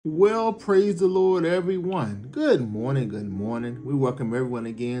Well, praise the Lord, everyone. Good morning, good morning. We welcome everyone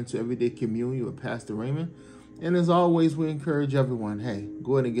again to Everyday Communion with Pastor Raymond. And as always, we encourage everyone, hey,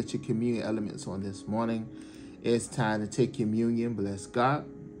 go ahead and get your communion elements on this morning. It's time to take communion, bless God.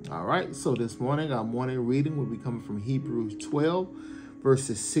 All right, so this morning, our morning reading will be coming from Hebrews 12,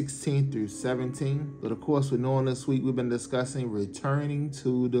 verses 16 through 17. But of course, we know this week we've been discussing returning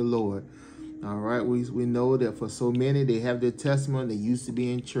to the Lord. All right, we know that for so many, they have their testimony. They used to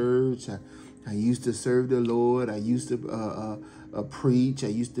be in church. I used to serve the Lord. I used to preach. I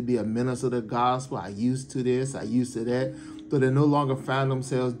used to be a minister of the gospel. I used to this. I used to that. So they no longer find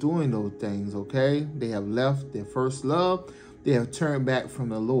themselves doing those things, okay? They have left their first love. They have turned back from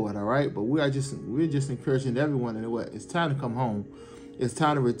the Lord, all right? But we're just encouraging everyone in what it's time to come home. It's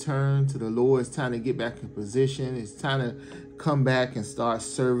time to return to the Lord. It's time to get back in position. It's time to come back and start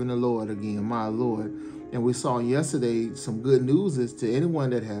serving the Lord again, my Lord. And we saw yesterday some good news is to anyone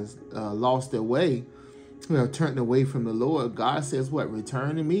that has lost their way, who have turned away from the Lord. God says what?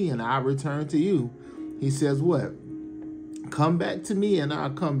 Return to me and I'll return to you. He says what? Come back to me and I'll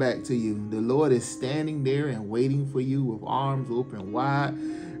come back to you. The Lord is standing there and waiting for you with arms open wide,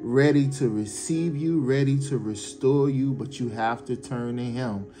 ready to receive you, ready to restore you, but you have to turn to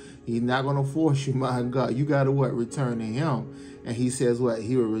him. He's not going to force you, my God. You got to what? Return to him. And he says what?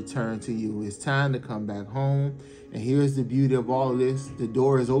 He will return to you. It's time to come back home. And here's the beauty of all of this. The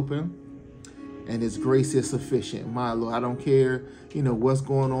door is open and his grace is sufficient. My Lord, I don't care, what's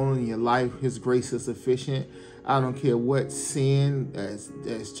going on in your life. His grace is sufficient. I don't care what sin has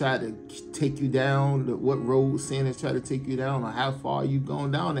tried to take you down, what road sin has tried to take you down, or how far you've gone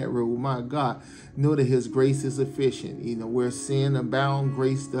down that road. My God, know that his grace is sufficient. Where sin abound,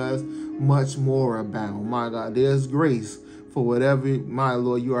 grace does much more abound. My God, there's grace for whatever, my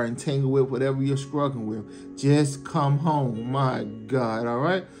Lord, you are entangled with, whatever you're struggling with. Just come home, my God, all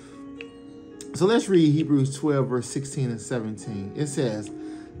right? So let's read Hebrews 12, verse 16 and 17. It says,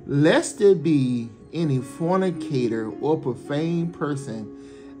 lest there be any fornicator or profane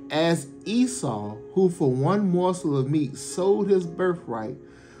person as Esau, who for one morsel of meat sold his birthright.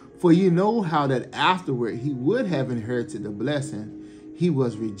 For you know how that afterward he would have inherited the blessing. He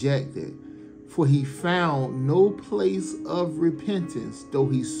was rejected. For he found no place of repentance, though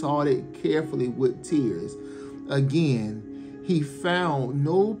he sought it carefully with tears. Again, he found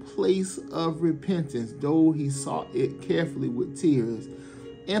no place of repentance, though he sought it carefully with tears.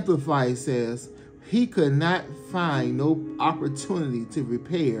 Amplified says, he could not find no opportunity to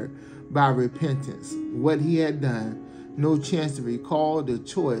repair by repentance what he had done, no chance to recall the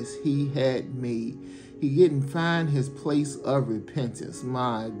choice he had made. He didn't find his place of repentance.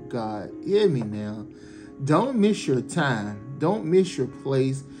 My God, hear me now. Don't miss your time. Don't miss your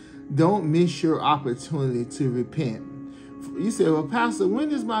place. Don't miss your opportunity to repent. You say, well, Pastor,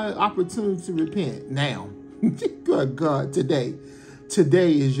 when is my opportunity to repent? Now. Good God, today.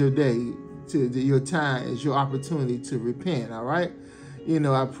 Today is your day. Your time is your opportunity to repent, all right?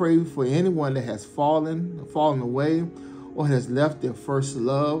 I pray for anyone that has fallen away, or has left their first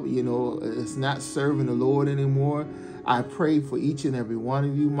love, is not serving the Lord anymore. I pray for each and every one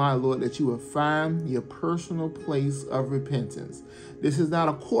of you, my Lord, that you will find your personal place of repentance. This is not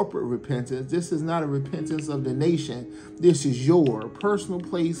a corporate repentance. This is not a repentance of the nation. This is your personal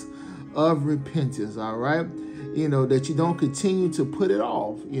place of repentance, all right? That you don't continue to put it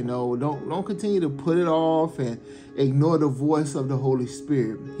off. Don't continue to put it off and ignore the voice of the Holy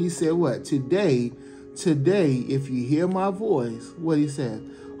Spirit. He said what? Today, if you hear my voice, what he said,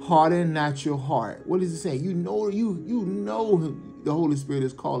 harden not your heart. What is he saying? You know the Holy Spirit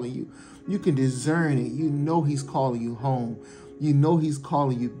is calling you. You can discern it. You know he's calling you home. You know he's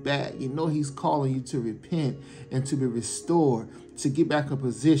calling you back. You know he's calling you to repent and to be restored, to get back in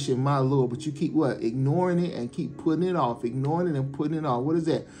position, my Lord. But you keep what? Ignoring it and keep putting it off. Ignoring it and putting it off. What is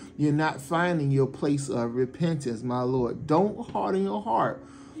that? You're not finding your place of repentance, my Lord. Don't harden your heart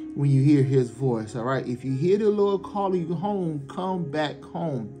when you hear his voice, all right? If you hear the Lord calling you home, come back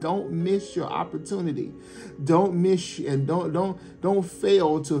home. Don't miss your opportunity. Don't miss and don't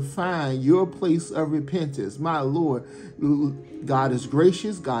fail to find your place of repentance. My Lord, God is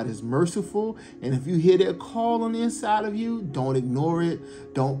gracious, God is merciful, and if you hear that call on the inside of you, don't ignore it.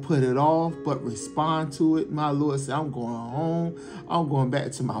 Don't put it off, but respond to it. My Lord, say, I'm going home. I'm going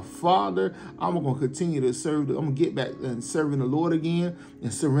back to my Father. I'm going to continue to serve. I'm going to get back and serving the Lord again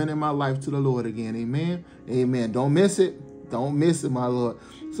and surrender my life to the Lord again. Amen. Amen. Don't miss it. Don't miss it, my Lord.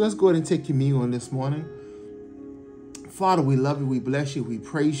 So let's go ahead and take communion this morning. Father, we love you. We bless you. We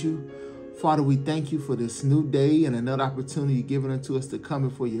praise you. Father, we thank you for this new day and another opportunity given unto us to come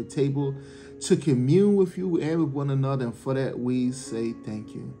before your table, to commune with you and with one another. And for that, we say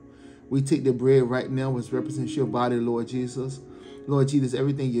thank you. We take the bread right now, which represents your body, Lord Jesus. Lord Jesus,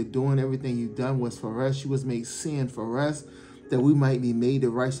 everything you're doing, everything you've done was for us. You was made sin for us, that we might be made the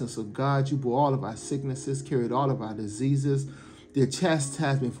righteousness of God. You bore all of our sicknesses, carried all of our diseases. The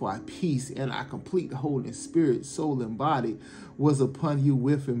chastisement for our peace and our complete wholeness, spirit, soul, and body was upon you.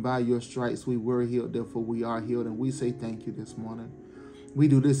 With and by your stripes we were healed, therefore we are healed. And we say thank you this morning. We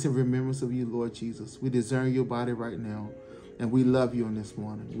do this in remembrance of you, Lord Jesus. We discern your body right now, and we love you on this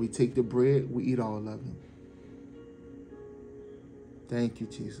morning. We take the bread, we eat all of it. Thank you,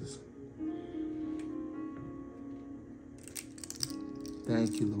 Jesus.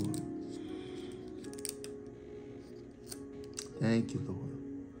 Thank you, Lord. Thank you, Lord.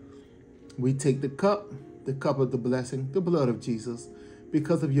 We take the cup of the blessing, the blood of Jesus.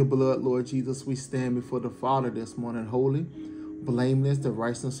 Because of your blood, Lord Jesus, we stand before the Father this morning holy, blameless, the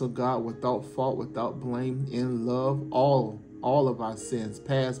righteousness of God, without fault, without blame, in love, all of our sins,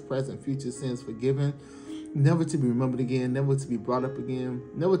 past, present, future sins forgiven, never to be remembered again, never to be brought up again,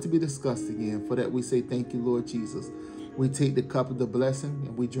 never to be discussed again. For that we say thank you, Lord Jesus. We take the cup of the blessing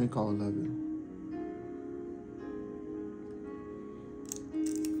and we drink all of it,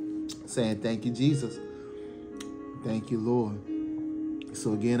 saying thank you, Jesus. Thank you, Lord.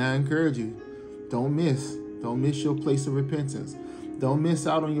 So again, I encourage you, don't miss your place of repentance. Don't miss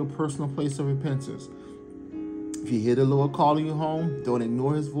out on your personal place of repentance. If you hear the Lord calling you home, don't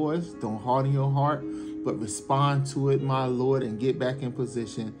ignore his voice. Don't harden your heart, but respond to it, my Lord, and get back in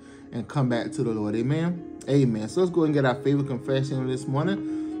position and come back to the Lord. Amen? Amen. So let's go and get our favorite confession this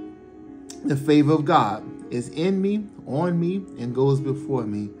morning. The favor of God is in me, on me, and goes before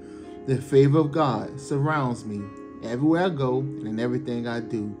me. The favor of God surrounds me everywhere I go and in everything I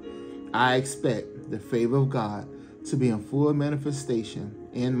do. I expect the favor of God to be in full manifestation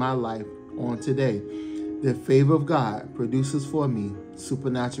in my life on today. The favor of God produces for me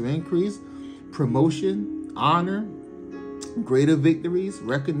supernatural increase, promotion, honor, greater victories,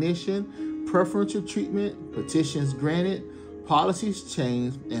 recognition, preferential treatment, petitions granted, policies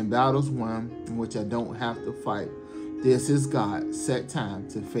changed, and battles won in which I don't have to fight. This is God set time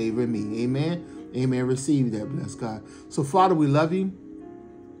to favor me. Amen. Amen. Receive that, bless God. So, Father, we love you.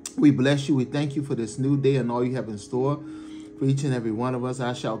 We bless you. We thank you for this new day and all you have in store for each and every one of us.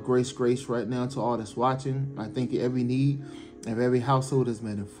 I shout grace right now to all that's watching. I thank you. Every need of every household is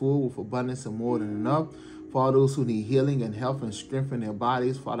made in full with abundance and more than enough. For all those who need healing and health and strength in their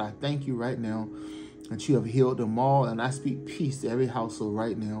bodies, Father, I thank you right now that you have healed them all. And I speak peace to every household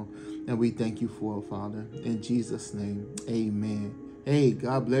right now. And we thank you for it, Father. In Jesus' name, amen. Hey,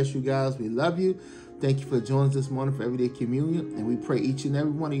 God bless you guys. We love you. Thank you for joining us this morning for Everyday Communion. And we pray each and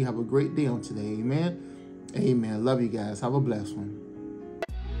every one of you have a great day on today. Amen. Amen. Love you guys. Have a blessed one.